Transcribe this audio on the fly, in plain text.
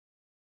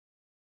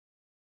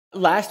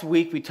Last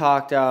week we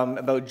talked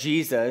about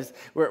Jesus.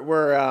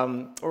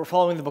 We're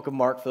following the book of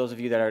Mark for those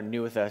of you that are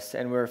new with us,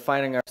 and we're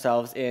finding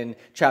ourselves in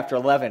chapter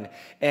 11.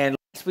 And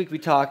last week we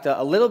talked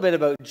a little bit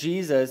about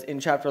Jesus in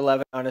chapter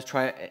 11 on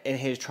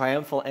his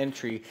triumphal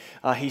entry.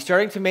 He's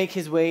starting to make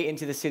his way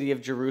into the city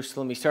of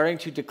Jerusalem. He's starting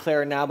to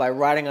declare now by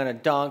riding on a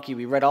donkey.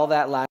 We read all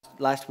that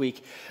last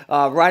week.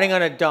 Riding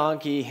on a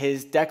donkey,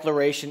 his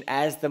declaration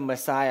as the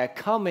Messiah,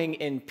 coming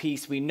in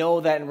peace. We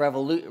know that in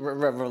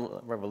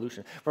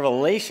Revelation,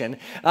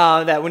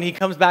 that when he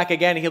comes back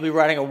again, he'll be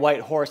riding a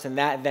white horse, and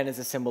that then is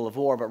a symbol of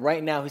war. But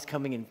right now, he's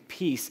coming in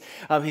peace.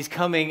 He's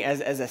coming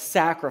as a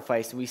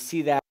sacrifice. We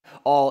see that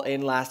all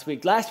in last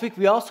week. Last week,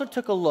 we also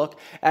took a look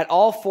at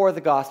all four of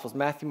the Gospels,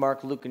 Matthew,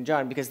 Mark, Luke, and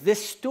John, because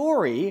this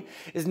story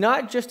is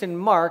not just in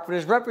Mark, but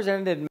is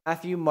represented in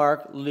Matthew,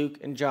 Mark, Luke,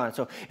 and John.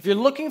 So if you're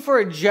looking for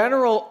a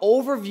general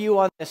overview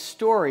on this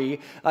story,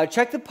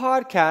 check the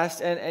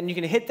podcast, and you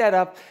can hit that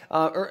up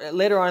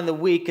later on in the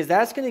week, because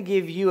that's going to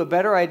give you a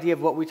better idea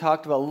of what we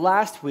talked about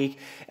last week.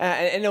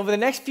 And over the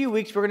next few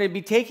weeks, we're going to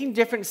be taking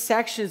different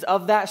sections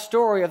of that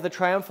story of the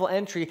triumphal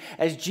entry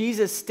as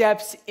Jesus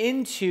steps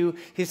into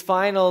his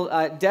final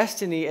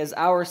destiny as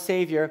our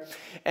Savior,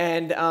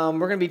 and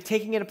we're going to be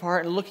taking it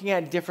apart and looking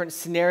at different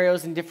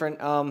scenarios and different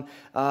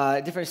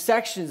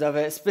sections of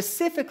it,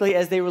 specifically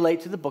as they relate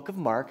to the book of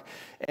Mark,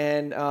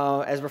 and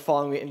as we're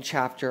following it in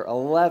chapter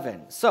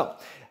 11. So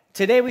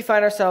today we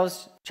find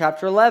ourselves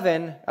chapter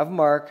 11 of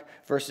Mark,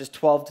 verses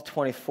 12 to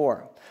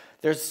 24.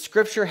 There's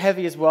scripture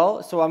heavy as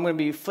well, so I'm going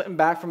to be flipping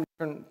back from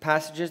different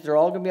passages. They're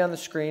all going to be on the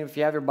screen. If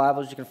you have your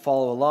Bibles, you can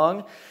follow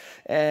along.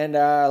 And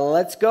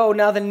let's go.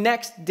 Now, the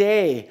next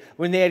day,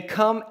 when they had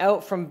come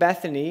out from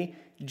Bethany,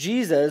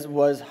 Jesus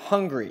was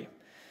hungry.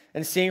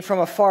 And seeing from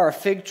afar a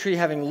fig tree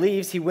having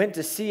leaves, he went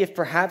to see if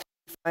perhaps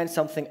he could find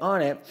something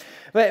on it.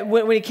 But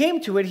when he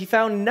came to it, he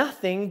found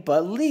nothing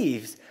but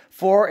leaves,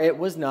 for it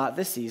was not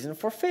the season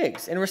for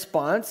figs. In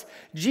response,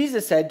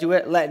 Jesus said to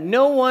it, "Let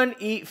no one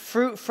eat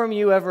fruit from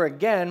you ever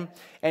again."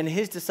 And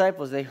his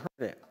disciples, they heard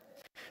it.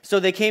 So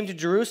they came to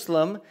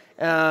Jerusalem.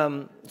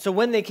 So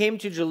they came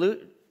to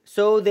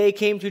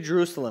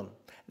Jerusalem.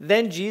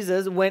 Then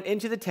Jesus went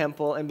into the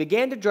temple and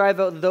began to drive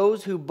out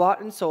those who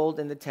bought and sold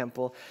in the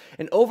temple,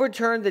 and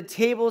overturned the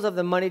tables of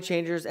the money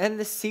changers and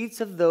the seats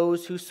of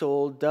those who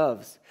sold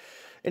doves.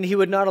 And he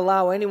would not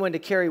allow anyone to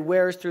carry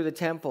wares through the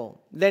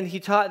temple. Then he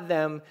taught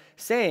them,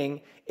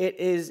 saying,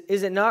 Is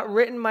it not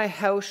written, 'My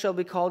house shall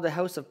be called a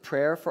house of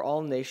prayer for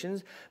all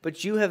nations'?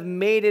 But you have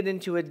made it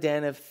into a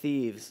den of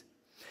thieves."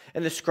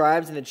 And the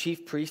scribes and the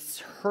chief priests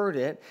heard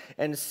it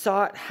and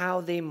sought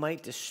how they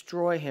might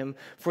destroy him,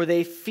 for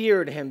they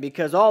feared him,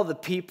 because all the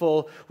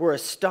people were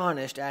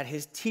astonished at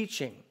his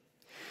teaching.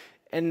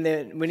 And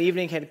then when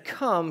evening had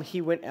come,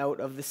 he went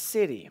out of the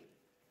city.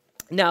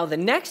 Now the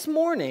next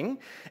morning,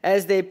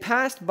 as they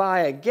passed by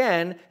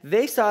again,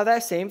 they saw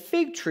that same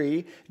fig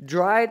tree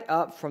dried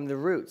up from the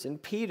roots.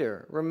 And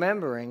Peter,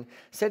 remembering,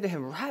 said to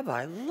him,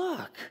 "Rabbi,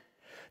 look,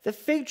 the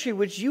fig tree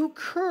which you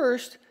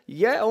cursed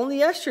only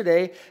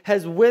yesterday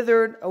has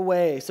withered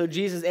away." So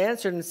Jesus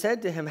answered and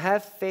said to him,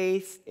 "Have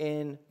faith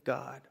in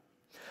God.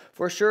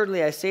 For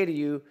assuredly I say to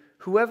you,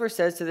 whoever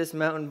says to this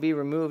mountain, 'Be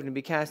removed and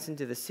be cast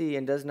into the sea,'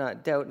 and does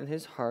not doubt in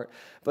his heart,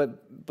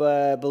 but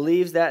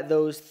believes that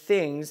those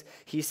things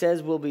he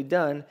says will be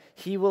done,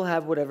 he will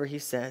have whatever he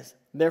says.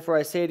 Therefore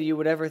I say to you,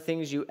 whatever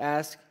things you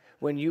ask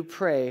when you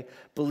pray,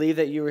 believe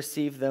that you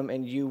receive them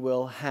and you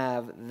will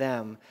have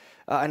them."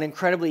 An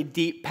incredibly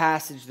deep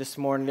passage this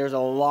morning. There's a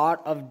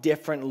lot of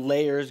different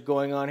layers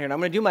going on here. And I'm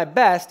going to do my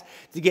best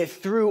to get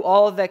through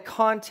all of that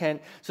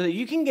content so that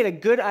you can get a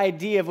good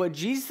idea of what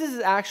Jesus is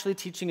actually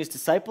teaching his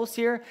disciples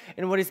here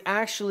and what he's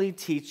actually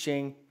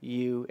teaching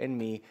you and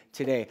me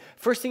today.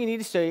 First thing you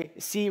need to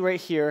see right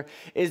here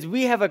is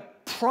we have a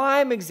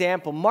prime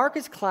example. Mark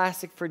is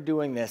classic for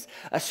doing this.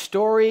 A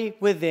story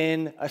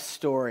within a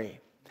story.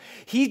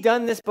 He's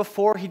done this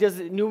before. He does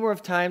it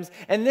numerous times.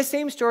 And this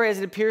same story, as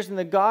it appears in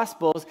the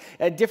Gospels,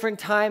 at different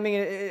timing,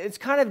 it's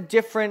kind of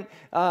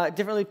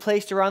differently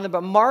placed around them.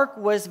 But Mark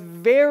was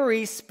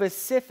very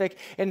specific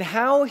in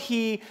how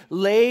he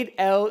laid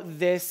out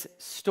this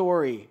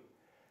story.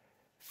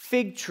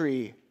 Fig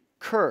tree,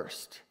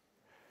 cursed.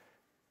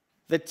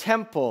 The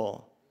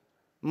temple,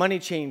 money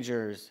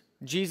changers.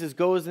 Jesus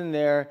goes in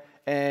there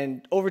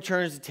and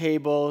overturns the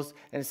tables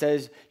and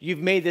says, "You've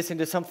made this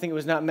into something it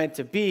was not meant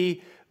to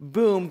be."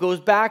 Boom,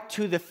 goes back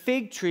to the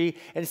fig tree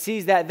and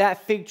sees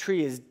that fig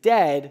tree is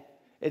dead.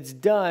 It's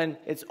done.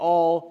 It's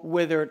all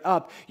withered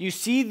up. You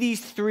see these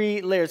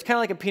three layers, kind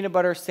of like a peanut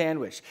butter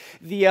sandwich.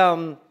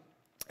 The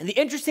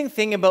interesting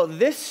thing about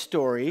this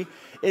story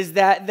is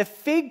that the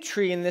fig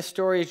tree in this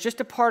story is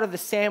just a part of the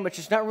sandwich.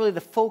 It's not really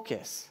the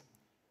focus.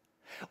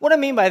 What I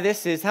mean by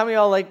this is, how many of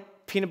y'all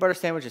like peanut butter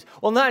sandwiches?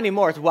 Well, not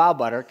anymore. It's Wow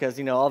Butter, because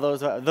all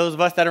those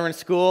of us that are in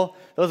school,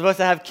 those of us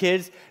that have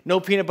kids, no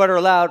peanut butter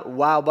allowed.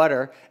 Wow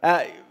Butter.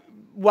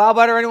 Wow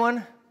Butter,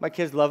 anyone? My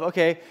kids love it.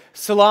 Okay.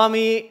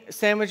 Salami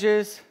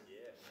sandwiches.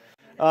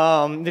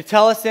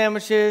 Nutella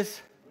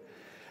sandwiches.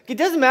 It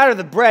doesn't matter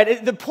the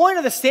bread. The point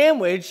of the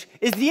sandwich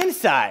is the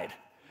inside.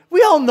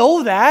 We all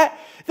know that.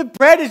 The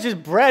bread is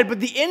just bread, but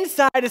the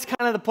inside is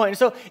kind of the point.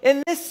 So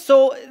in this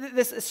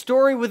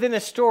story within a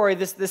story,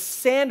 this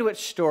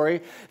sandwich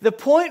story, the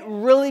point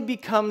really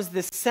becomes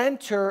the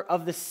center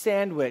of the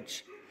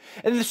sandwich.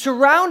 And the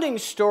surrounding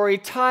story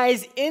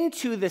ties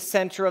into the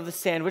center of the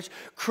sandwich,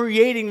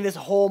 creating this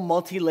whole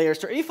multi-layer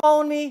story. Are you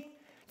following me?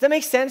 Does that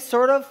make sense,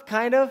 sort of,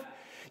 kind of?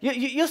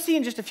 You'll see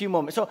in just a few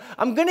moments. So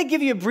I'm going to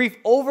give you a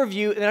brief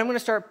overview, and then I'm going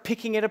to start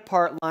picking it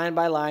apart line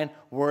by line,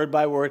 word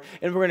by word,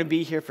 and we're going to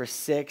be here for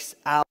 6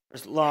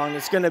 hours long.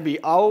 It's going to be,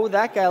 oh,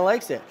 that guy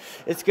likes it.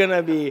 It's going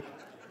to be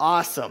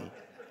awesome.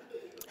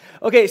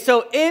 Okay,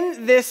 so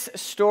in this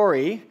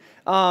story,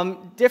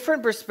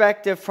 different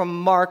perspective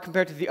from Mark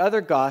compared to the other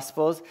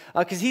Gospels,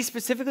 because he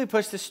specifically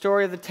puts the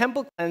story of the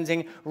temple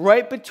cleansing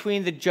right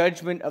between the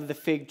judgment of the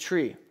fig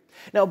tree.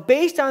 Now,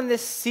 based on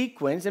this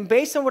sequence, and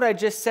based on what I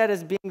just said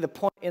as being the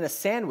point in a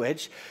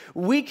sandwich,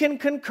 we can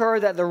concur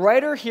that the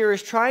writer here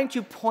is trying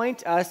to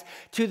point us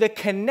to the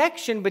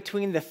connection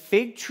between the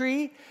fig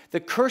tree,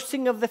 the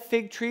cursing of the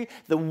fig tree,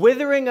 the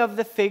withering of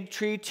the fig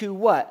tree, to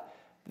what?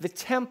 The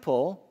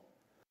temple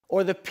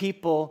or the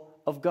people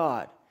of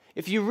God.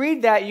 If you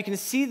read that, you can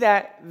see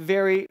that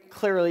very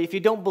clearly. If you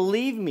don't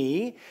believe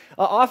me,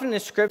 often in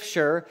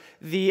Scripture,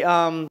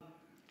 the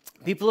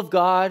people of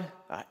God,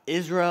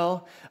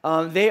 Israel,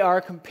 they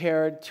are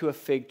compared to a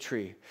fig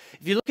tree.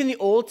 If you look in the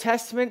Old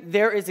Testament,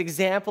 there is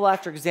example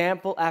after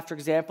example after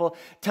example.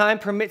 Time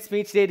permits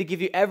me today to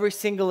give you every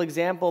single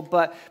example,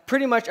 but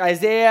pretty much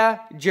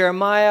Isaiah,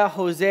 Jeremiah,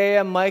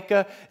 Hosea,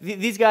 Micah,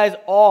 these guys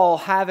all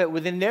have it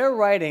within their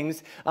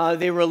writings.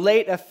 They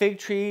relate a fig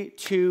tree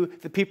to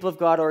the people of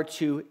God or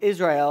to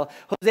Israel.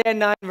 Hosea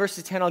 9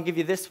 verses 10, I'll give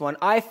you this one.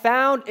 I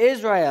found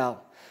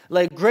Israel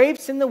like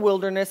grapes in the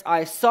wilderness.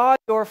 I saw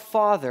your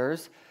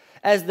fathers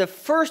as the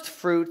first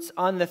fruits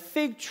on the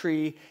fig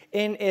tree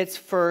in its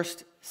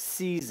first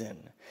season.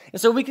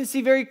 And so we can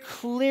see very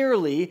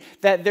clearly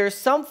that there's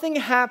something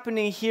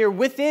happening here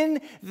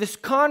within this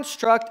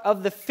construct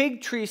of the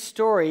fig tree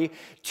story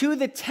to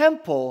the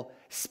temple,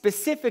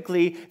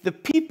 specifically the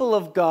people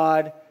of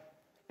God,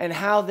 and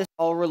how this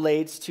all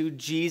relates to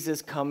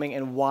Jesus coming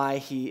and why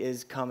he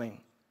is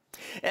coming.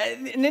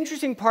 An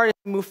interesting part as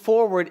we move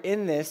forward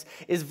in this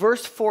is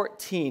verse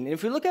 14. And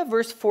if we look at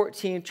verse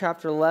 14,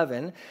 chapter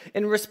 11,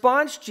 in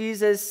response,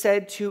 Jesus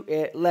said to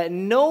it, "Let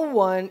no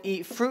one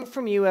eat fruit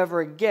from you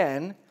ever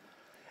again."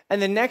 And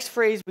the next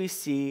phrase we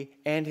see,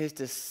 "and his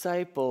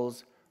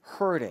disciples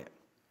heard it."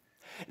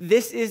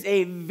 This is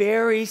a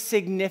very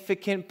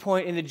significant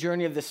point in the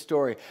journey of the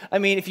story. I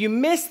mean, if you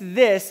miss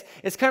this,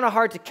 it's kind of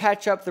hard to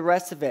catch up the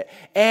rest of it.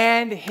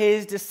 And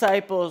his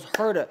disciples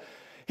heard it.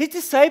 His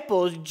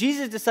disciples,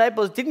 Jesus'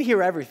 disciples, didn't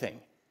hear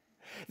everything.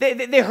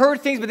 They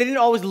heard things, but they didn't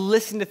always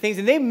listen to things,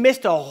 and they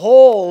missed a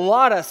whole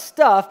lot of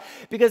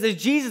stuff because as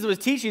Jesus was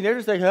teaching, they're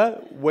just like, huh?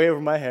 Way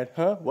over my head.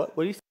 Huh? What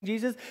do you say,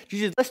 Jesus?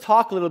 Jesus, let's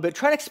talk a little bit.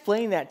 Try to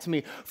explain that to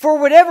me. For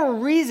whatever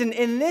reason,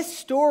 in this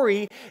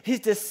story, his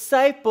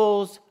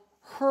disciples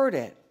heard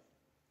it.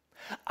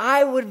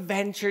 I would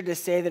venture to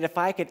say that if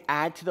I could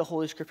add to the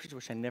Holy Scriptures,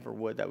 which I never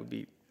would, that would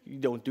be, you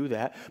don't do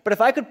that. But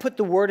if I could put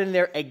the word in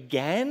there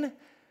again,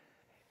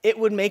 it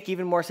would make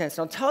even more sense.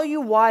 And I'll tell you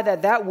why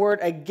that word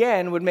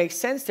again would make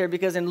sense there,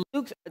 because in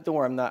Luke, don't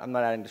worry, I'm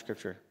not adding to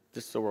Scripture,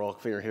 just so we're all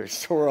clear here,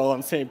 so we're all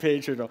on the same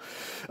page here.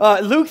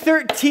 Luke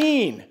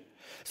 13.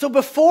 So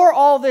before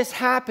all this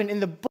happened, in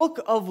the book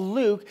of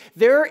Luke,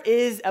 there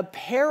is a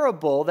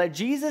parable that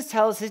Jesus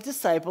tells his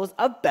disciples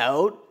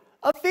about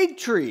a fig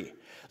tree.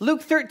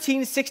 Luke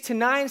 13,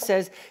 6-9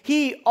 says,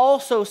 "He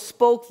also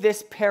spoke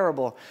this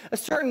parable. A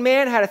certain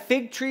man had a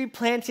fig tree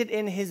planted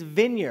in his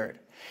vineyard.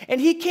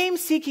 And he came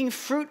seeking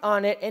fruit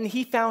on it, and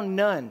he found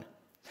none.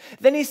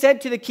 Then he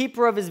said to the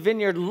keeper of his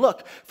vineyard,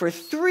 'Look, for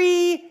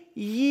 3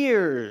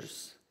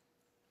 years.'"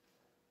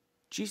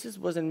 Jesus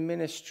was in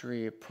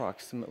ministry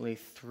approximately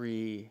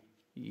 3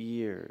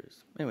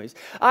 years. Anyways,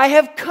 "I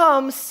have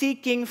come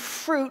seeking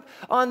fruit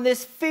on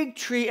this fig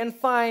tree and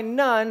find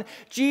none."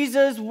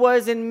 Jesus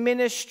was in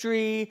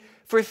ministry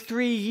for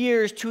 3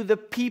 years to the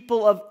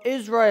people of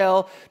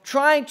Israel,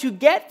 trying to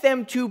get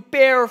them to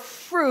bear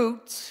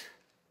fruit.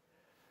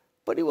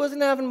 But he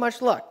wasn't having much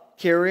luck.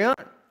 Carry on.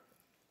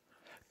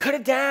 "Cut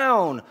it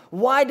down.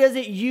 Why does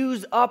it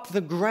use up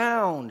the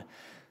ground?"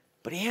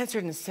 But he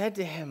answered and said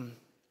to him,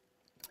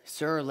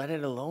 "Sir, let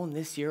it alone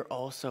this year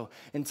also,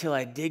 until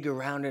I dig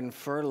around it and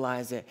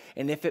fertilize it.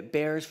 And if it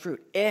bears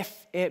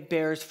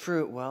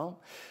fruit,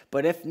 well.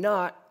 But if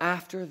not,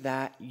 after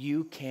that,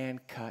 you can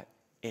cut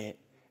it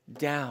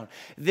down."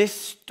 This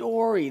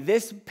story,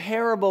 this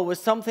parable was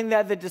something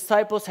that the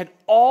disciples had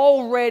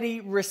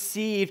already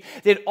received.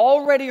 They had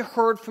already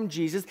heard from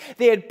Jesus.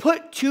 They had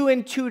put 2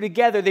 and 2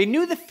 together. They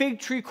knew the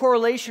fig tree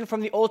correlation from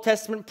the Old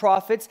Testament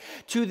prophets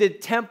to the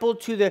temple,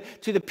 to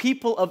the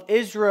people of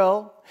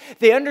Israel.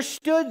 They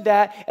understood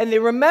that, and they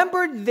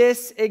remembered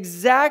this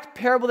exact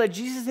parable that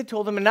Jesus had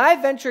told them. And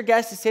I venture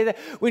guess to say that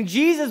when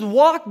Jesus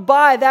walked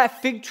by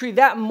that fig tree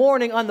that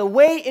morning on the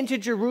way into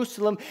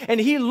Jerusalem, and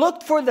he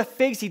looked for the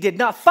figs, he did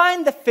not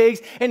find the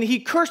figs, and he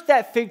cursed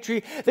that fig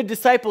tree, the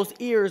disciples'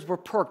 ears were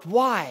perked.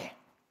 Why?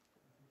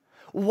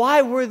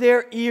 Why were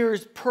their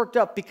ears perked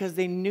up? Because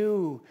they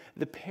knew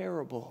the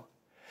parable.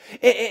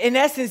 In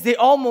essence, they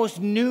almost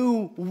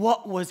knew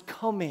what was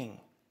coming.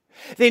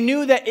 They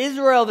knew that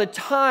Israel, the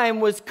time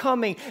was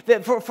coming,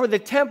 that for the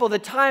temple, the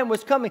time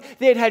was coming.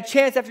 They had had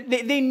chance after.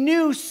 They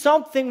knew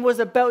something was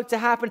about to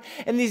happen.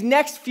 And these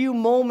next few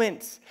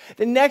moments,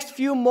 the next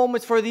few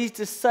moments for these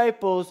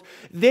disciples,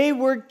 they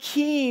were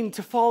keen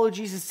to follow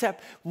Jesus'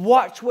 step,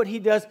 watch what he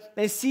does,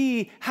 and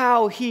see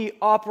how he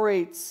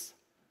operates.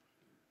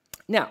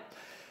 Now,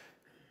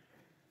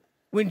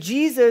 when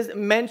Jesus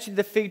mentioned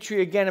the fig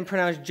tree again and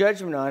pronounced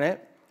judgment on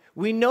it,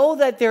 we know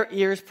that their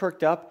ears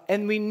perked up,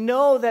 and we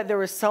know that there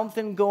was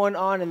something going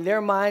on in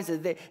their minds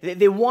that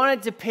they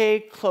wanted to pay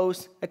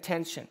close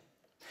attention.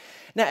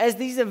 Now, as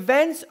these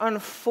events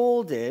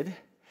unfolded,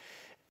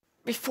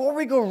 before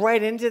we go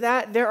right into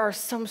that, there are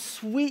some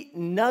sweet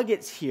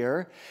nuggets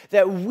here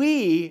that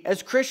we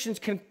as Christians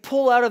can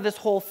pull out of this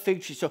whole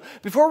fig tree. So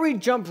before we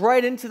jump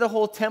right into the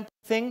whole temple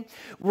thing,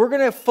 we're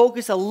going to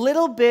focus a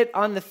little bit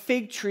on the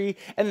fig tree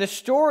and the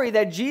story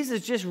that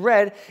Jesus just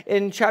read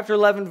in chapter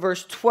 11,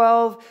 verse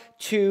 12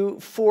 to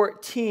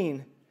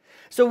 14.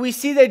 So we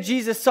see that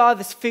Jesus saw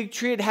this fig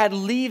tree. It had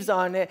leaves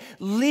on it.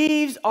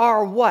 Leaves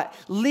are what?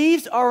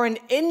 Leaves are an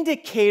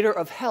indicator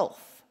of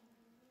health.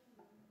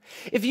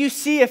 If you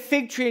see a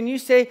fig tree and you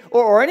say,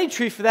 or any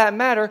tree for that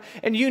matter,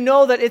 and you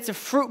know that it's a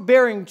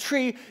fruit-bearing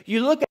tree,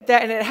 you look at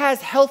that and it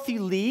has healthy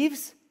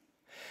leaves,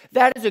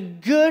 that is a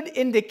good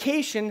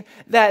indication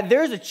that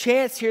there's a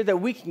chance here that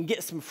we can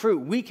get some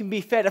fruit. We can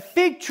be fed. A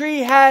fig tree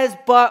has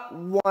but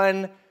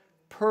one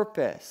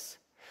purpose: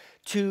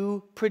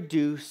 to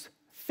produce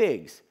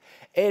figs.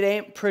 It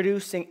ain't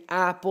producing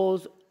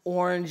apples,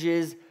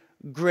 oranges,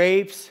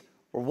 grapes,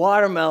 or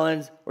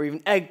watermelons, or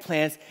even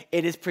eggplants.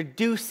 It is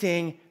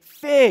producing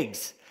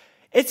figs.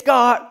 It's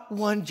got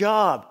one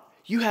job.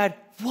 You had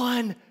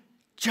one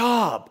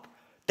job.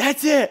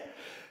 That's it.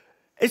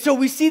 And so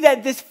we see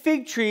that this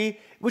fig tree,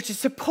 which is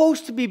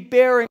supposed to be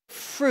bearing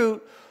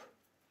fruit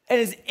and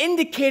is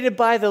indicated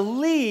by the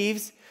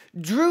leaves,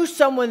 drew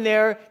someone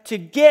there to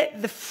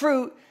get the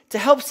fruit to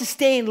help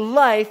sustain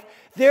life.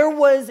 There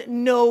was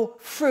no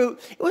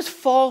fruit. It was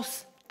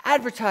false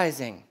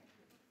advertising.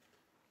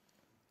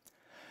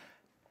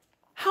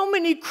 How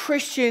many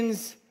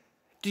Christians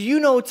do you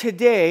know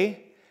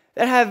today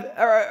that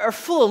are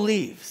full of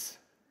leaves?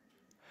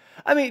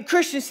 I mean,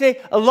 Christians today,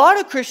 a lot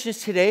of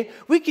Christians today,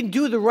 we can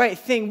do the right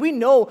thing. We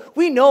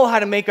know how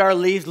to make our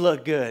leaves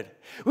look good.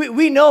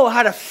 We know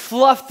how to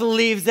fluff the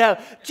leaves out,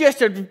 just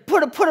to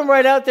put them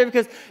right out there,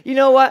 because you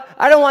know what?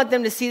 I don't want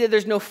them to see that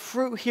there's no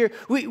fruit here.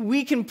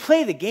 We can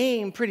play the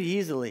game pretty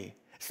easily.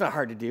 It's not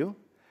hard to do.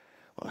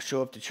 I'll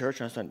show up to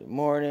church on Sunday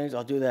mornings.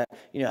 I'll do that,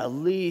 at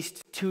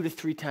least 2 to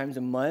 3 times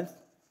a month.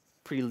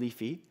 Pretty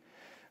leafy.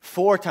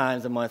 4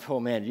 times a month, oh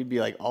man, you'd be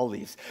like all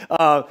leaves.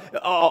 I'll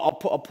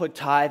put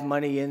tithe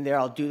money in there.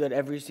 I'll do that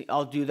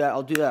I'll do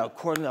that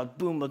accordingly.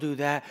 I'll do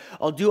that.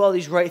 I'll do all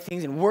these right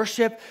things in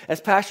worship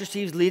as Pastor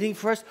Steve's leading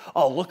for us.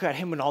 I'll look at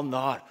him and I'll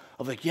nod.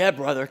 I'll be like, yeah,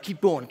 brother,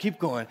 keep going.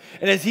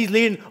 And as he's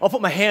leading, I'll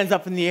put my hands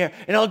up in the air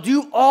and I'll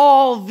do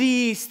all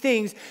these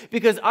things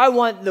because I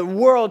want the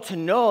world to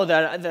know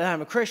that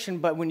I'm a Christian.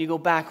 But when you go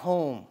back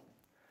home,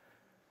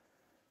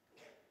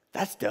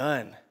 that's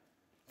done.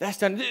 That's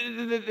done.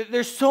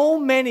 There's so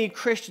many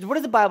Christians. What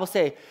does the Bible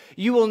say?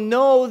 You will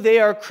know they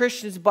are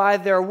Christians by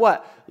their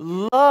what?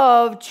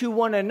 Love to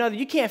one another.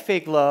 You can't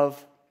fake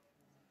love.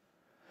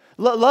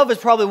 Love is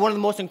probably one of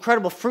the most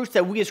incredible fruits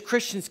that we as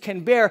Christians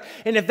can bear.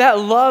 And if that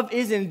love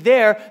isn't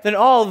there, then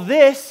all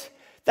this,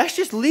 that's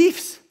just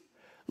leaves.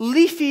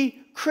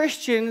 Leafy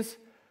Christians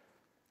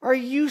are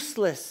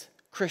useless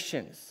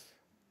Christians.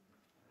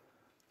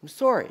 I'm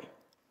sorry.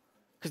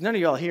 Because none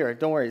of y'all here,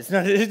 don't worry,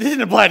 it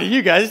doesn't apply to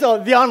you guys. It's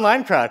all the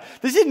online crowd.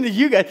 This isn't to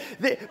you guys.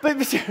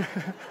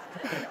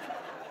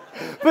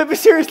 But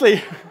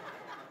seriously,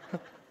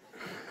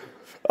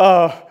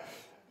 the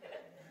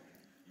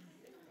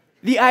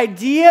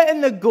idea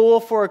and the goal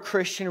for a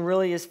Christian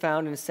really is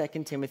found in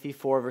 2 Timothy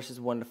 4, verses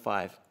 1 to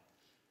 5.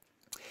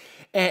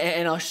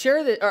 And I'll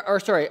share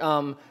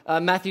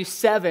Matthew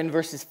 7,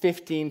 verses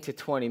 15 to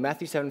 20.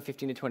 Matthew 7,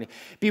 15 to 20.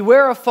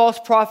 Beware of false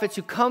prophets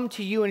who come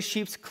to you in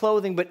sheep's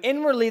clothing, but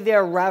inwardly they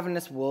are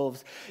ravenous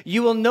wolves.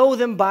 You will know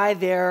them by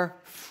their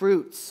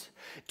fruits.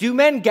 Do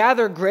men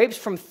gather grapes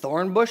from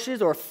thorn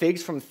bushes or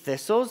figs from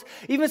thistles?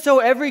 Even so,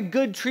 every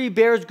good tree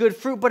bears good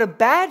fruit, but a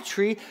bad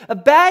tree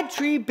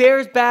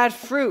bears bad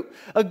fruit.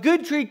 A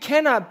good tree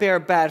cannot bear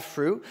bad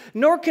fruit,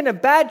 nor can a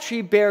bad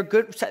tree bear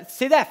good.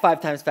 Say that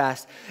 5 times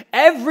fast.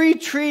 Every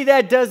tree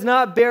that does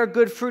not bear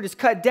good fruit is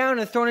cut down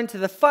and thrown into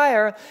the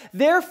fire.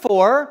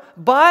 Therefore,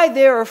 by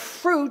their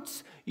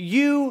fruits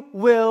you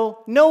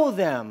will know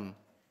them.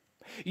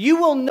 You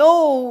will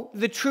know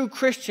the true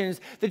Christians,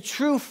 the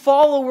true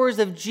followers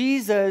of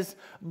Jesus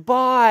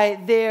by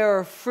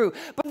their fruit.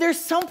 But there's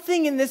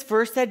something in this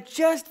verse that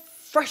just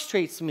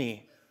frustrates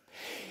me.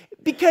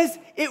 Because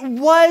it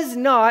was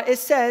not, it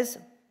says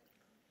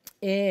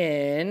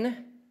in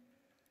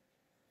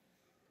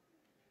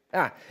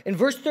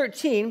verse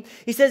 13,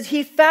 he says,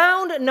 he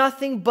found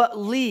nothing but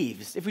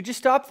leaves. If we just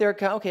stop there,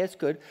 okay, that's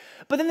good.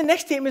 But then the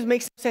next statement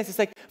makes sense. It's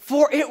like,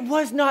 for it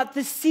was not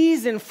the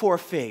season for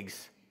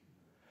figs.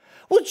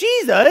 Well,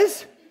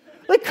 Jesus,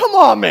 like, come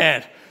on,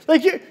 man.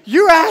 Like,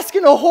 you're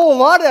asking a whole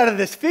lot out of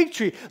this fig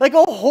tree. Like,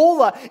 a whole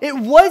lot. It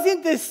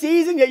wasn't the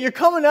season yet. You're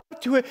coming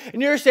up to it,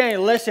 and you're saying,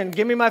 listen,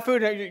 give me my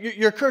food.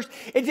 You're cursed.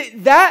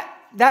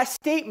 That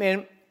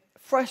statement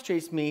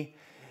frustrates me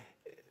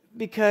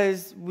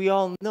because we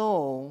all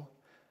know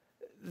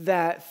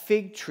that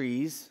fig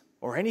trees,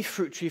 or any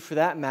fruit tree for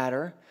that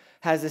matter,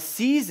 has a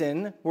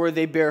season where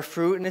they bear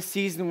fruit and a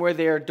season where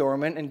they are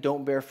dormant and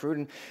don't bear fruit.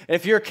 And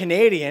if you're a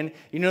Canadian,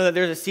 you know that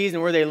there's a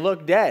season where they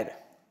look dead,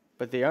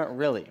 but they aren't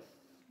really.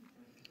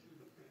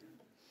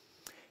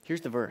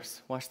 Here's the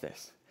verse. Watch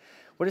this.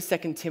 What does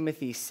 2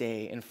 Timothy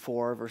say in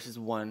 4 verses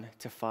 1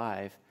 to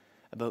 5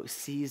 about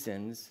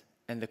seasons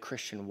and the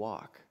Christian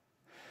walk?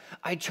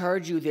 I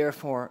charge you,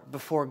 therefore,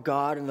 before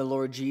God and the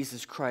Lord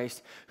Jesus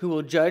Christ, who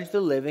will judge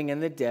the living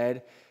and the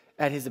dead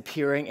at his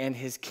appearing and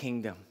his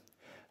kingdom.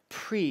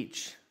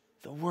 Preach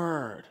the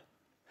word.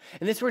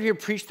 And this word here,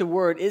 preach the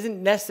word,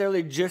 isn't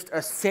necessarily just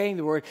a saying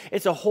the word.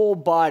 It's a whole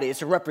body. It's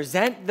to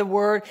represent the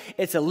word.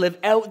 It's to live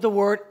out the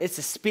word. It's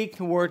to speak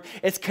the word.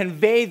 It's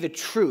convey the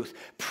truth.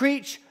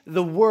 Preach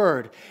the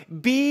word.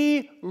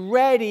 Be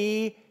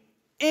ready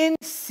in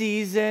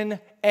season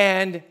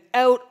and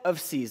out of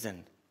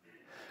season.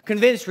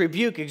 Convince,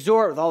 rebuke,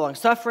 exhort with all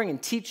long-suffering and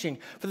teaching.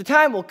 For the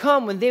time will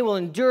come when they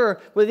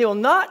will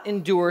not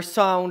endure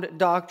sound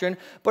doctrine,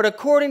 but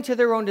according to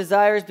their own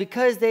desires,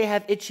 because they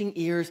have itching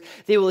ears,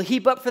 they will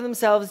heap up for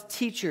themselves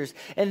teachers,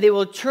 and they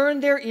will turn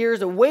their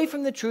ears away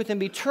from the truth and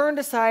be turned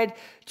aside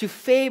to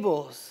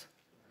fables.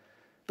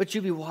 But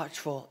you be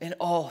watchful in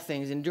all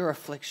things, endure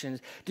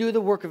afflictions, do the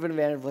work of an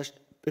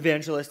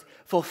evangelist,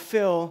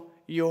 fulfill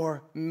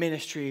your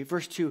ministry.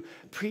 Verse 2,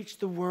 preach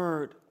the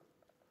word,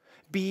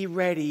 be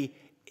ready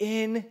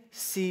in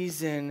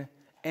season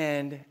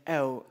and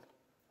out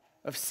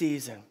of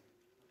season.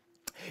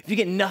 If you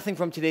get nothing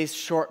from today's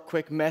short,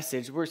 quick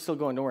message, we're still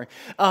going, don't worry.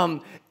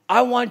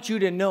 I want you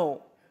to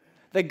know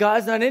that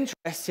God's not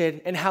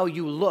interested in how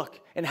you look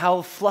and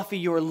how fluffy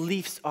your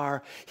leaves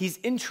are. He's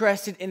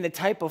interested in the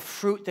type of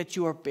fruit that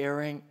you are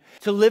bearing.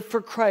 To live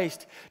for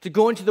Christ, to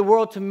go into the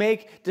world to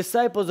make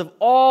disciples of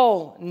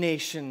all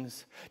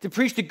nations, to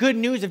preach the good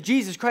news of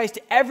Jesus Christ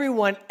to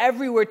everyone,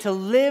 everywhere, to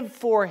live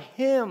for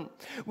Him.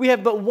 We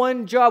have but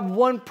one job,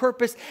 one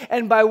purpose,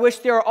 and by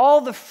which there are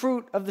all the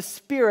fruit of the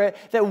Spirit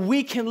that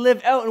we can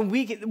live out and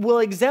will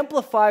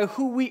exemplify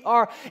who we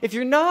are. If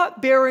you're not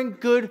bearing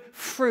good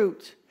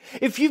fruit,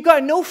 if you've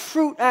got no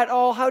fruit at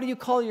all, how do you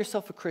call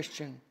yourself a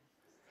Christian?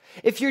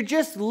 If you're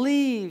just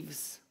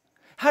leaves,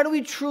 how do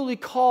we truly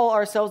call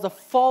ourselves a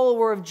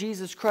follower of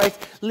Jesus Christ,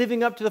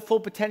 living up to the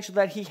full potential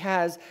that He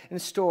has in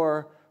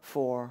store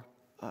for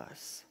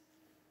us?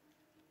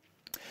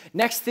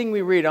 Next thing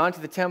we read on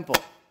to the temple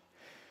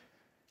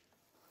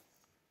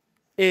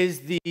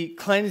is the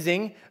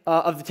cleansing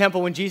of the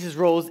temple when Jesus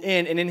rolls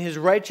in, and in His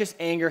righteous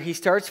anger, He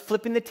starts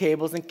flipping the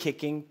tables and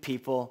kicking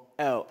people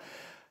out.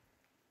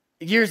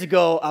 Years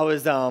ago, I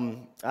was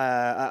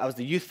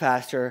the youth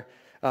pastor,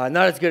 not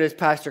as good as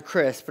Pastor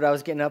Chris, but I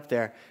was getting up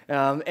there.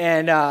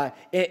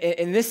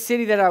 In this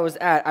city that I was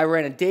at, I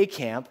ran a day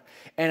camp,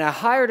 and I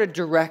hired a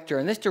director.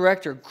 And this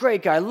director,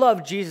 great guy,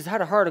 loved Jesus,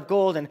 had a heart of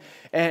gold,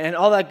 and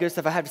all that good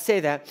stuff. I had to say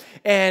that.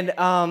 And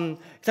so I'm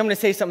going to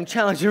say something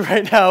challenging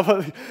right now.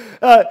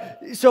 But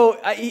he was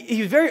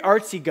a very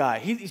artsy guy.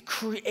 He's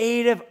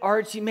creative,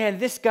 artsy. Man,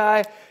 this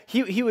guy,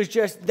 he was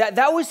just,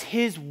 that was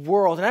his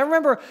world. And I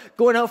remember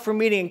going out for a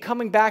meeting and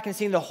coming back and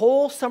seeing the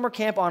whole summer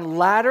camp on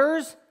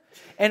ladders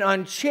and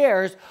on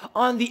chairs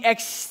on the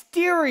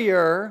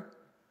exterior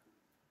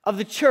of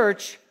the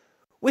church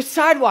with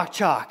sidewalk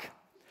chalk.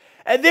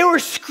 And they were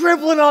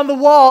scribbling on the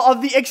wall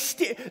on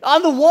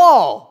the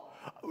wall.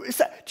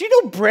 Do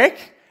you know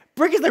brick?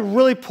 Brick is like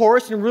really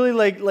porous and really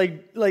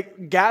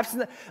like gaps.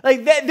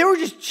 They were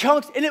just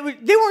chunks, and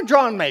they weren't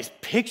drawing nice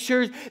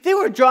pictures. They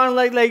were drawing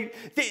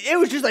it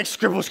was just like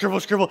scribble,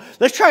 scribble, scribble.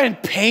 Let's try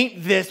and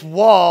paint this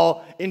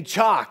wall in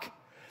chalk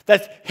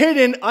that's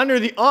hidden under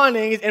the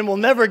awnings and will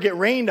never get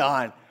rained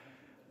on.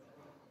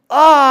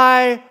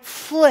 I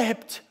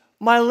flipped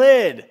my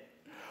lid.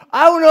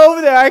 I went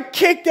over there. I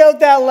kicked out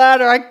that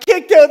ladder.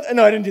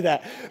 No, I didn't do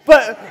that.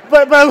 But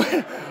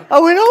I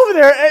went over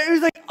there. And it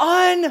was like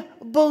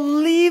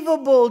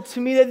unbelievable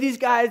to me that these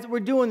guys were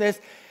doing this.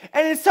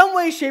 And in some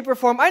way, shape, or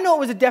form, I know it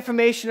was a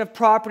defamation of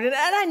property. And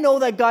I know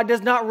that God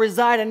does not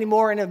reside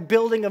anymore in a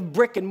building of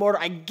brick and mortar.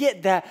 I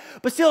get that.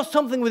 But still,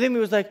 something within me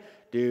was like,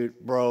 dude,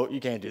 bro,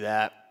 you can't do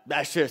that.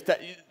 That's just that.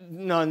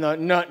 No.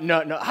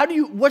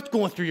 What's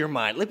going through your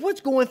mind? Like, what's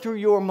going through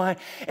your mind?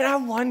 And I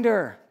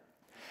wonder,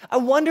 I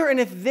wonder and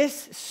if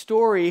this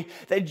story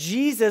that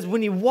Jesus,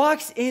 when he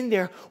walks in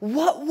there,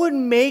 what would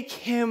make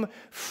him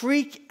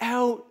freak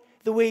out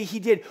the way he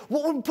did?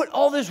 What would put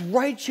all this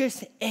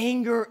righteous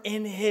anger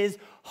in his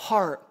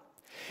heart?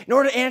 In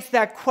order to answer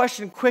that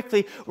question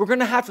quickly, we're going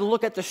to have to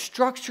look at the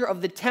structure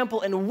of the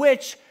temple in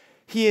which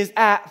he is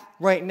at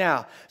right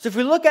now. So if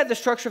we look at the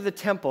structure of the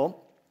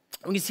temple,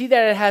 we can see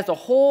that it has a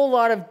whole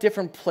lot of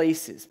different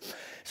places.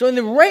 So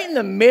right in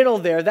the middle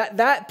there,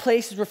 that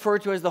place is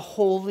referred to as the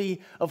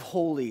Holy of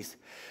Holies.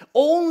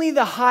 Only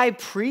the high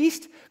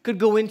priest could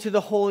go into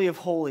the Holy of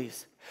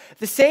Holies.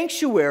 The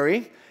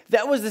sanctuary,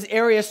 that was this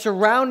area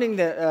surrounding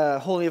the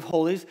Holy of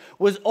Holies,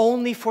 was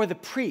only for the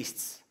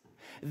priests.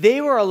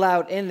 They were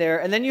allowed in there.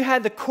 And then you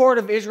had the court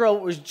of Israel,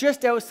 which was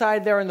just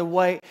outside there in the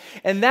white.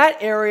 And that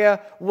area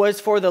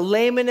was for the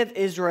laymen of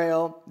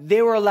Israel.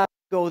 They were allowed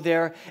to go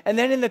there. And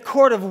then in the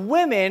court of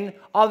women,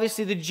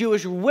 obviously the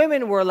Jewish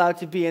women were allowed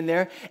to be in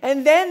there.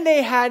 And then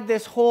they had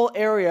this whole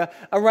area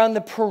around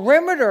the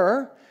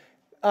perimeter,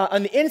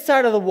 on the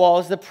inside of the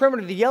walls, the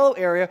perimeter, the yellow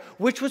area,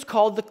 which was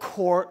called the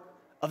court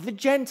of the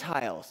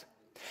Gentiles.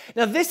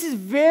 Now, this is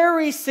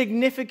very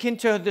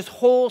significant to this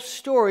whole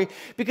story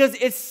because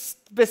it's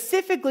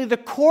specifically the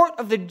court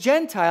of the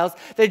Gentiles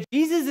that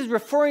Jesus is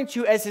referring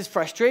to as his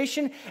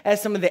frustration,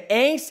 as some of the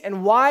angst,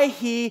 and why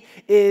he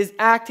is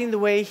acting the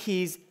way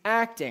he's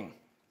acting.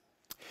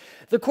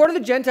 The court of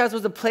the Gentiles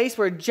was a place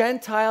where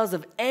Gentiles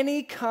of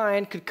any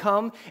kind could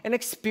come and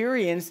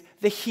experience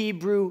the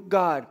Hebrew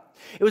God.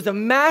 It was a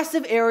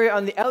massive area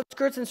on the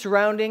outskirts and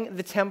surrounding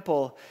the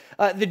temple.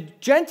 The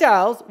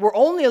Gentiles were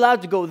only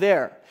allowed to go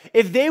there.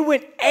 If they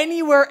went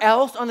anywhere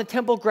else on the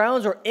temple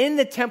grounds or in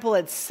the temple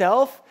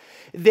itself,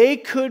 they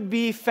could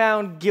be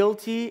found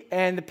guilty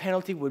and the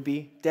penalty would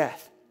be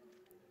death.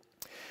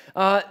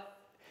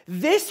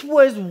 This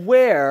was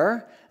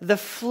where the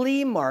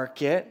flea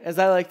market, as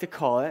I like to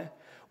call it,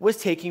 was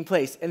taking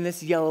place in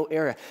this yellow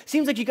area.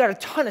 Seems like you got a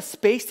ton of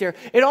space there.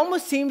 It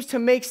almost seems to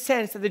make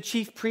sense that the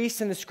chief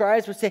priests and the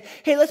scribes would say,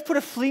 hey, let's put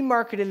a flea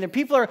market in there.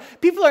 People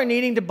are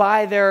needing to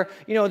buy their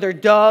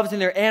doves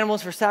and their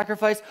animals for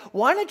sacrifice.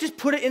 Why not just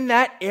put it in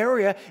that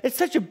area? It's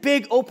such a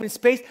big open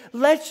space.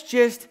 Let's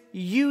just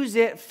use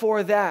it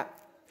for that.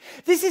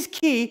 This is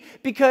key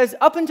because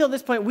up until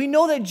this point, we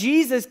know that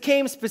Jesus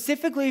came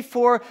specifically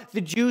for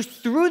the Jews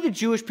through the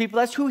Jewish people.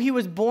 That's who he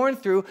was born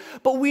through.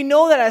 But we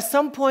know that at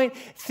some point,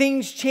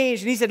 things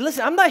changed. And he said,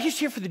 listen, I'm not just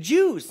here for the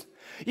Jews.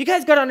 You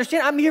guys got to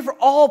understand, I'm here for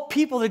all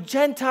people, the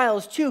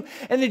Gentiles too.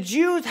 And the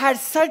Jews had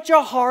such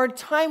a hard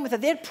time with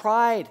it. They had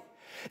pride.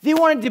 They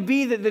wanted to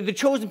be the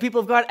chosen people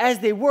of God as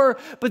they were,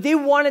 but they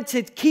wanted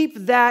to keep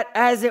that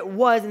as it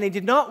was, and they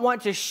did not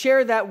want to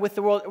share that with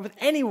the world, with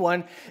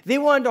anyone. They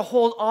wanted to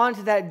hold on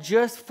to that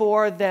just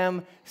for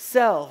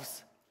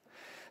themselves.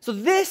 So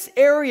this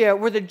area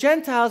where the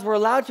Gentiles were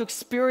allowed to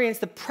experience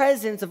the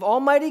presence of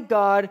Almighty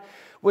God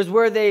was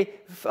where they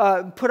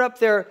put up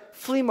their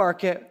flea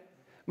market.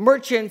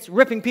 Merchants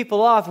ripping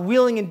people off,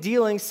 wheeling and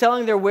dealing,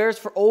 selling their wares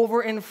for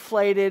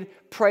overinflated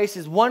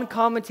prices. One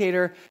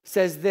commentator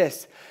says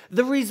this: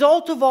 the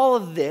result of all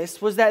of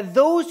this was that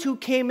those who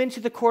came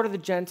into the court of the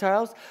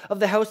Gentiles, of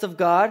the house of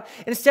God,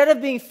 instead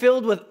of being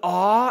filled with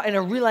awe and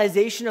a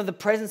realization of the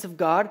presence of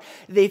God,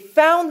 they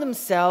found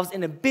themselves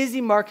in a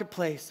busy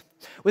marketplace,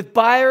 with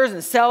buyers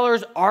and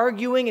sellers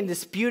arguing and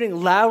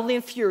disputing loudly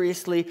and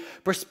furiously,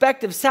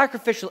 prospective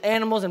sacrificial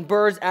animals and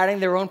birds adding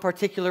their own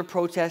particular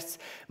protests,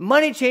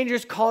 money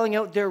changers calling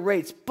out their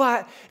rates.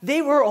 But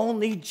they were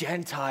only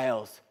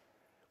Gentiles.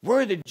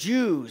 We're the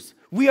Jews.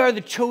 We are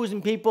the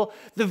chosen people.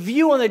 The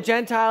view on the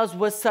Gentiles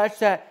was such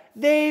that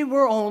they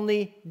were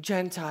only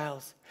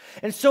Gentiles.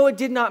 And so it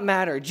did not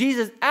matter.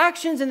 Jesus'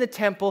 actions in the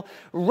temple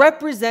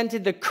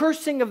represented the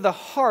cursing of the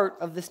heart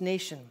of this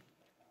nation,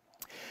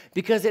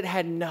 because it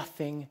had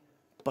nothing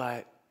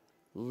but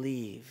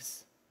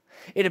leaves.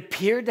 It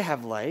appeared to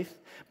have life,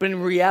 but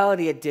in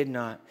reality it did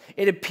not.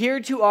 It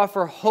appeared to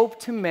offer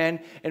hope to men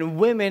and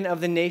women of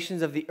the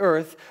nations of the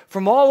earth.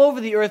 From all over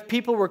the earth,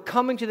 people were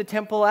coming to the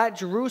temple at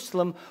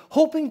Jerusalem,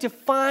 hoping to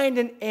find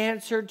an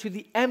answer to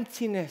the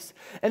emptiness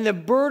and the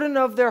burden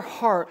of their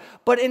heart.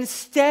 But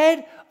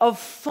instead of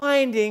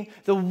finding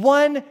the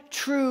one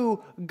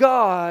true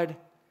God,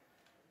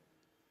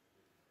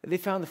 they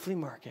found the flea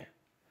market.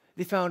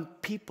 They found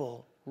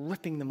people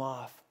ripping them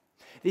off.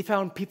 They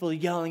found people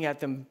yelling at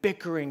them,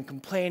 bickering,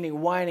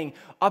 complaining, whining,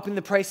 upping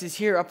the prices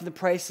here, upping the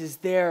prices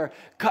there,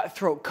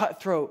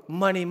 cutthroat,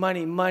 money,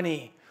 money,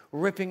 money,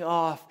 ripping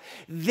off.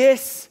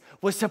 This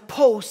was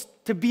supposed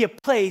to be a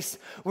place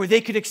where they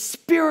could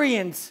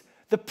experience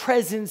the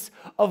presence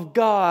of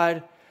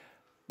God,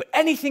 but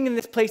anything in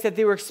this place that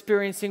they were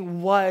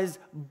experiencing was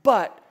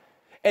but.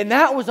 And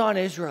that was on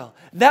Israel.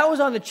 That was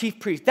on the chief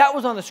priests. That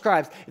was on the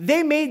scribes.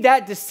 They made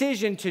that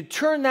decision to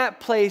turn that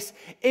place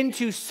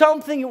into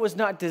something it was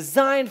not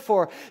designed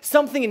for,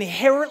 something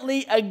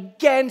inherently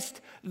against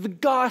the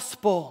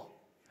gospel.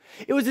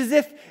 It was as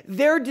if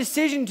their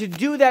decision to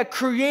do that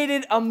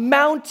created a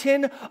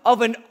mountain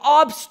of an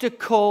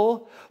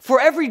obstacle for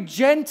every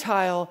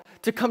Gentile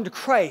to come to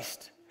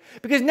Christ.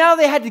 Because now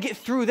they had to get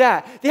through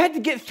that. They had to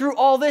get through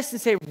all this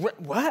and say,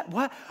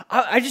 what?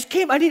 I just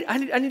came. I need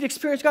to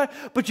experience God.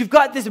 But you've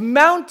got this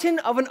mountain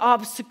of an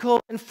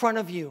obstacle in front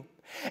of you.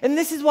 And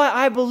this is why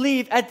I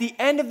believe at the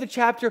end of the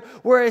chapter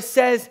where it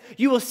says,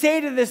 you will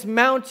say to this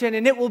mountain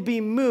and it will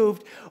be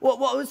moved.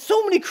 Well,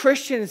 so many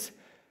Christians,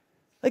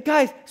 like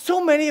guys,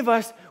 so many of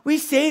us, we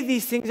say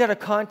these things out of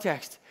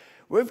context.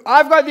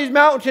 I've got these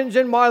mountains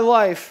in my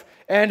life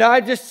and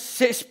I just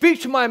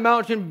speak to my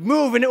mountain,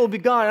 move and it will be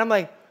gone. And I'm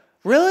like,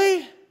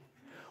 really?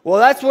 Well,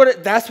 that's what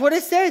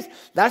it says.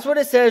 That's what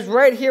it says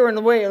right here in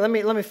the way. Let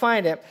me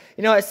find it.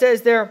 It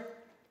says there,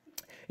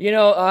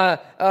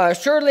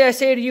 surely I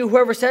say to you,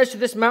 whoever says to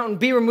this mountain,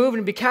 be removed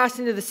and be cast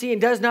into the sea,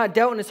 and does not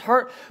doubt in his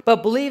heart,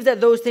 but believes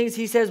that those things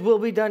he says will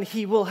be done,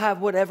 he will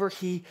have whatever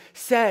he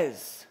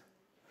says.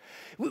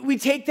 We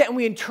take that and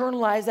we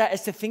internalize that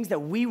as to things that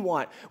we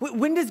want.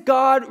 When does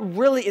God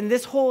really, in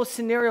this whole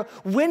scenario,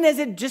 when has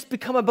it just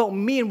become about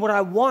me and what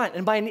I want?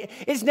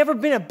 It's never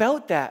been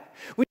about that.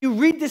 When you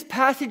read this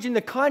passage in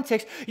the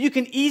context, you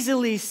can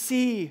easily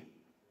see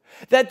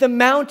that the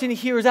mountain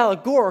here is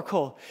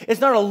allegorical. It's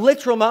not a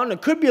literal mountain.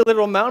 It could be a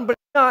literal mountain, but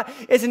it's not.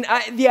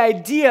 It's the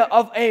idea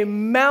of a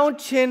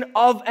mountain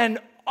of an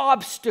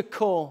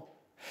obstacle.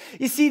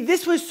 You see,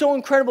 this was so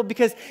incredible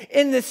because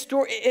in the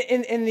story,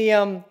 in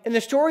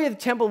the story of the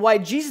temple, why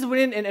Jesus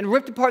went in and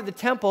ripped apart the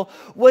temple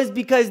was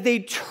because they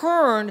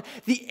turned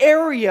the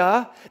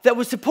area that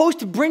was supposed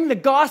to bring the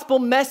gospel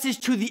message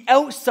to the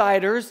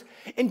outsiders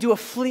into a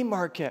flea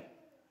market.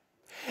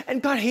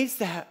 And God hates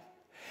that.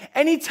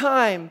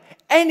 Anytime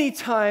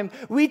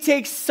we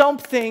take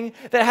something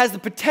that has the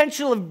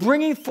potential of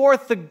bringing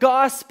forth the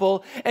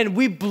gospel and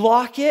we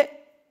block it,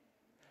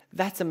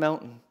 that's a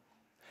mountain.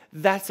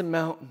 That's a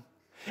mountain.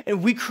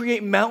 And we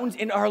create mountains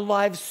in our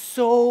lives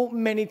so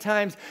many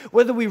times,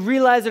 whether we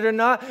realize it or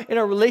not, in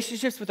our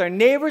relationships with our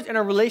neighbors, in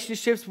our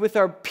relationships with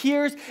our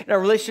peers, in our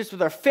relationships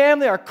with our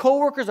family, our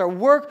coworkers, our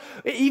work,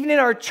 even in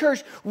our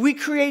church. We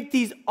create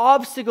these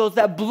obstacles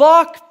that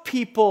block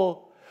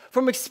people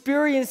from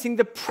experiencing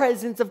the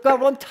presence of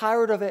God. Well, I'm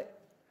tired of it.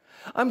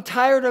 I'm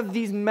tired of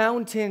these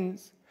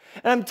mountains.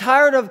 And I'm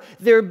tired of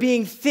there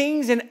being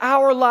things in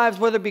our lives,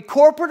 whether it be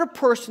corporate or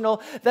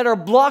personal, that are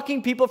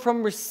blocking people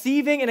from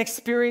receiving and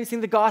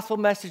experiencing the gospel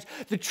message,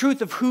 the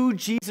truth of who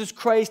Jesus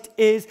Christ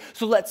is.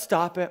 So let's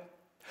stop it.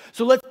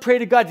 So let's pray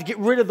to God to get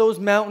rid of those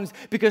mountains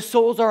because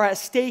souls are at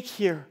stake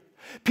here.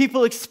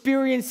 People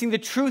experiencing the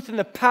truth and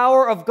the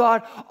power of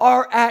God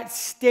are at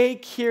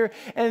stake here.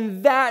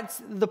 And that's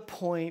the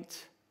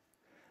point.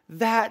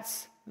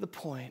 That's the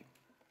point.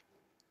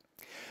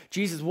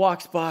 Jesus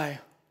walks by.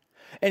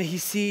 And he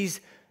sees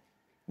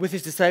with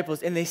his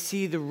disciples, and they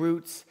see the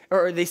roots,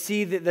 or they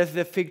see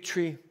the fig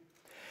tree.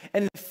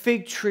 And the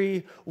fig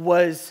tree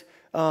was,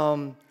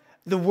 the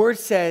word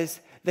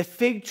says, the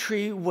fig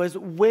tree was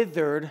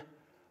withered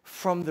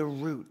from the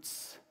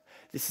roots.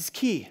 This is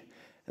key.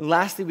 And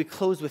lastly, we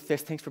close with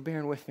this. Thanks for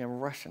bearing with me. I'm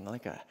rushing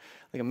like a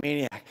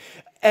maniac.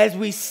 As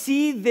we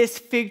see this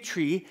fig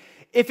tree,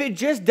 if it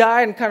just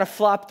died and kind of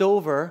flopped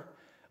over,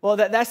 well,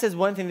 that says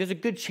one thing. There's a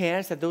good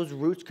chance that those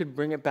roots could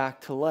bring it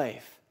back to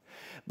life.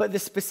 But the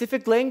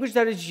specific language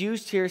that is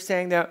used here,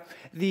 saying that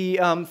the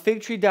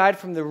fig tree died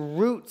from the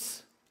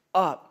roots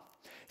up,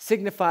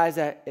 signifies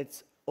that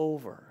it's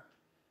over.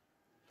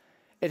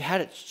 It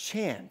had its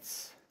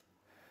chance,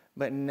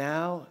 but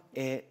now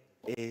it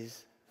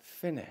is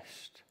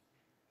finished.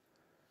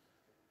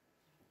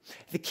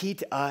 The key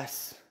to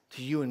us,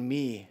 to you and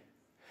me,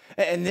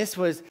 and this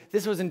was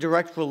in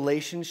direct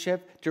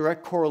relationship,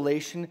 direct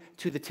correlation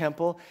to the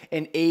temple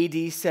in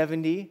AD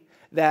 70.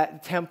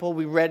 That temple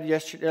we read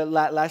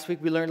last week,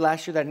 we learned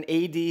last year that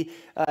in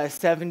AD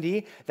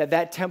 70,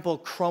 that temple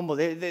crumbled.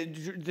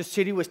 The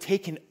city was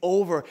taken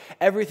over.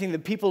 Everything, the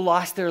people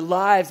lost their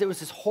lives. It was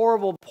this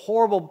horrible,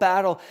 horrible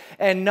battle.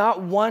 And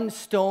not one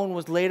stone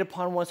was laid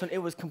upon one stone. It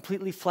was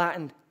completely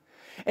flattened.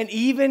 And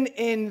even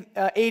in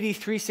AD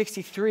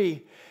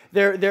 363,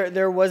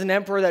 there was an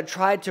emperor that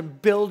tried to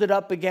build it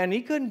up again.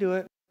 He couldn't do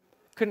it.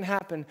 Couldn't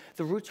happen.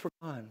 The roots were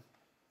gone.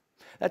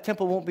 That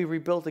temple won't be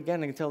rebuilt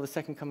again until the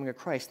second coming of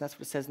Christ. And that's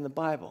what it says in the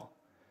Bible.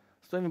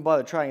 So don't even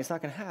bother trying. It's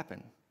not going to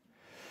happen.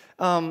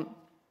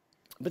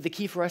 But the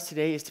key for us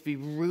today is to be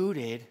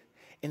rooted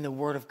in the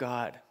Word of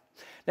God.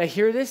 Now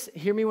hear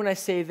me when I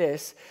say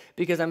this,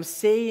 because I'm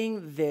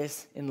saying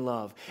this in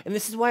love. And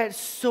this is why it's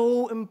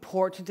so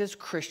important as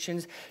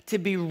Christians to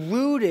be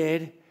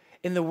rooted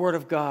in the Word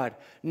of God.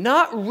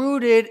 Not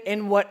rooted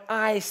in what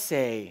I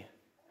say.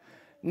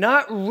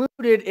 Not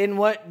rooted in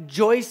what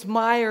Joyce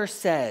Meyer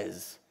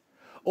says.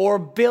 Or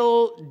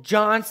Bill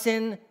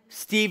Johnson,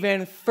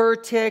 Stephen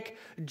Furtick,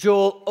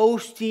 Joel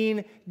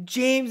Osteen,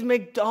 James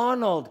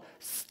McDonald.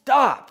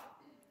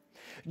 Stop.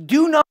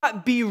 Do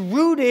not be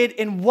rooted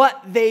in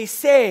what they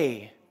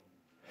say.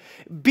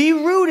 Be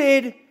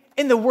rooted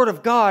in the Word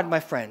of God, my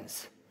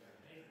friends.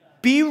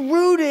 Be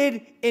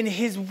rooted in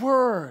His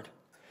Word.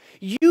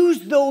 Use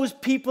those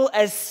people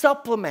as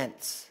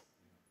supplements,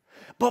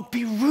 but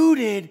be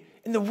rooted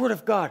in the Word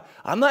of God.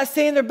 I'm not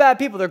saying they're bad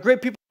people. They're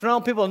great people,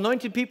 phenomenal people,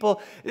 anointed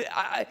people.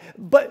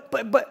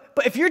 But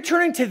if you're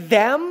turning to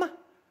them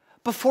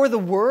before the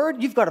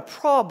Word, you've got a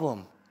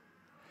problem.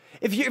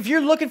 If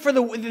you're looking for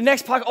the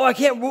next podcast, I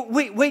can't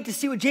wait to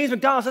see what James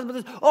MacDonald says about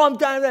this. I'm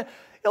dying of that.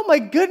 Oh my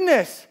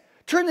goodness.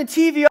 Turn the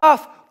TV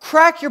off.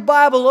 Crack your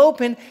Bible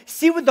open.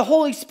 See what the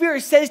Holy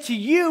Spirit says to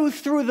you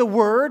through the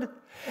Word.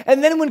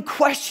 And then when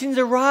questions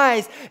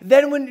arise,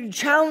 then when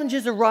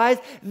challenges arise,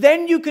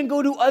 then you can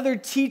go to other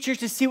teachers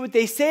to see what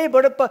they say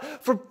about it. But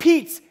for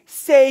Pete's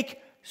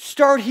sake,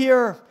 start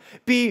here.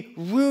 Be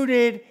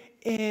rooted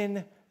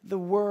in the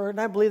Word.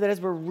 And I believe that as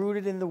we're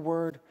rooted in the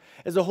Word,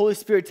 as the Holy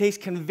Spirit takes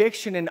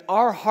conviction in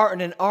our heart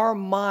and in our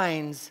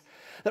minds,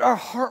 that our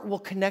heart will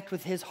connect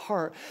with His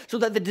heart, so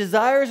that the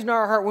desires in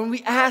our heart, when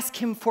we ask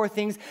Him for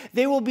things,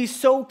 they will be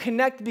so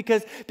connected,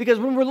 because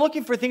when we're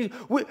looking for things,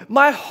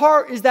 my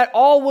heart is that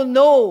all will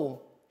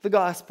know the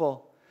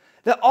gospel,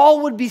 that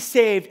all would be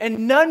saved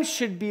and none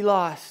should be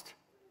lost.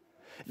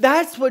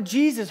 That's what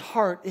Jesus'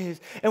 heart is.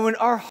 And when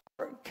our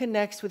heart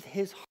connects with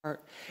His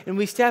heart and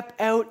we step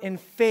out in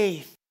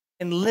faith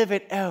and live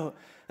it out,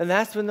 and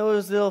that's when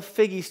those little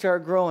figgies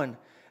start growing.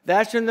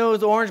 That's when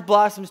those orange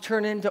blossoms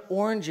turn into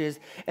oranges.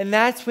 And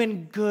that's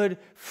when good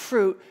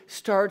fruit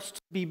starts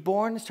to be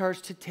born,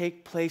 starts to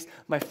take place.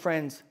 My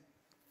friends,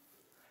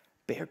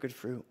 bear good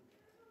fruit.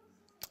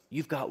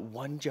 You've got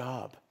one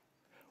job.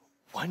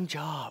 One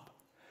job.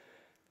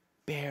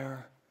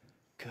 Bear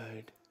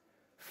good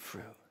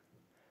fruit.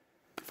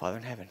 Father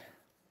in heaven,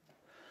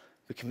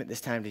 we commit this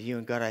time to you.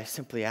 And God, I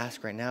simply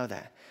ask right now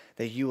that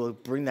you will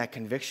bring that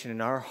conviction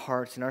in our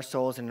hearts, in our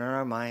souls, and in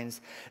our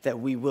minds, that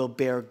we will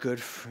bear good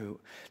fruit.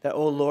 That,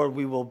 oh Lord,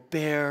 we will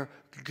bear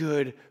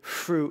good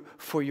fruit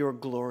for your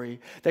glory.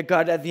 That,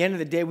 God, at the end of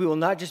the day, we will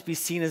not just be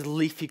seen as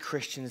leafy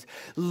Christians.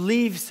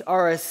 Leaves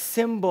are a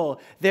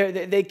symbol.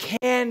 They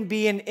can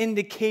be an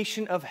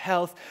indication of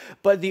health,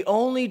 but the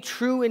only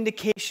true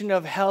indication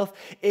of health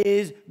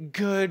is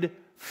good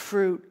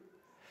fruit.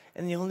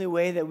 And the only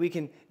way that we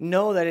can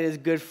know that it is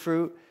good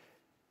fruit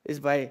is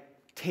by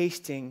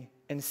tasting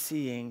and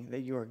seeing that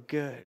you are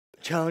good.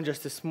 Challenge us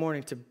this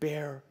morning to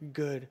bear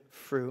good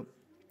fruit.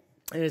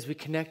 And as we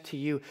connect to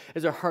you,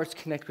 as our hearts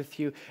connect with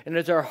you, and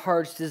as our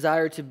hearts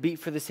desire to beat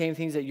for the same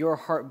things that your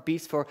heart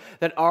beats for,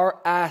 that our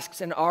asks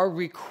and our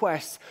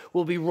requests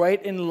will be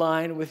right in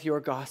line with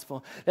your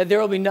gospel. That there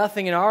will be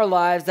nothing in our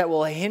lives that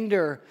will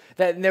hinder,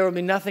 that there will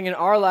be nothing in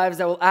our lives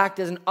that will act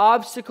as an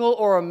obstacle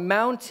or a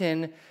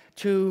mountain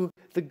to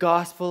the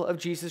gospel of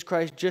Jesus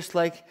Christ, just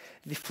like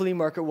the flea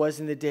market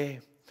was in the day.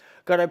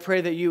 God, I pray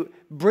that you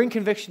bring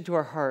conviction to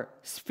our heart,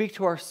 speak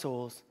to our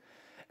souls,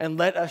 and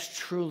let us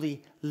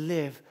truly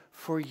live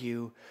for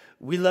you.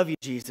 We love you,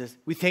 Jesus.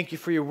 We thank you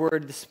for your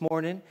word this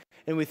morning,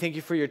 and we thank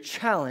you for your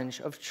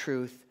challenge of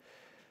truth.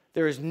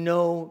 There is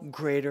no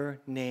greater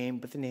name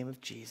but the name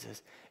of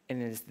Jesus,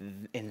 and it is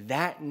in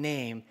that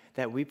name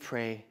that we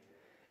pray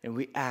and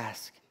we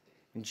ask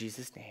in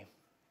Jesus' name.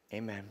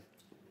 Amen.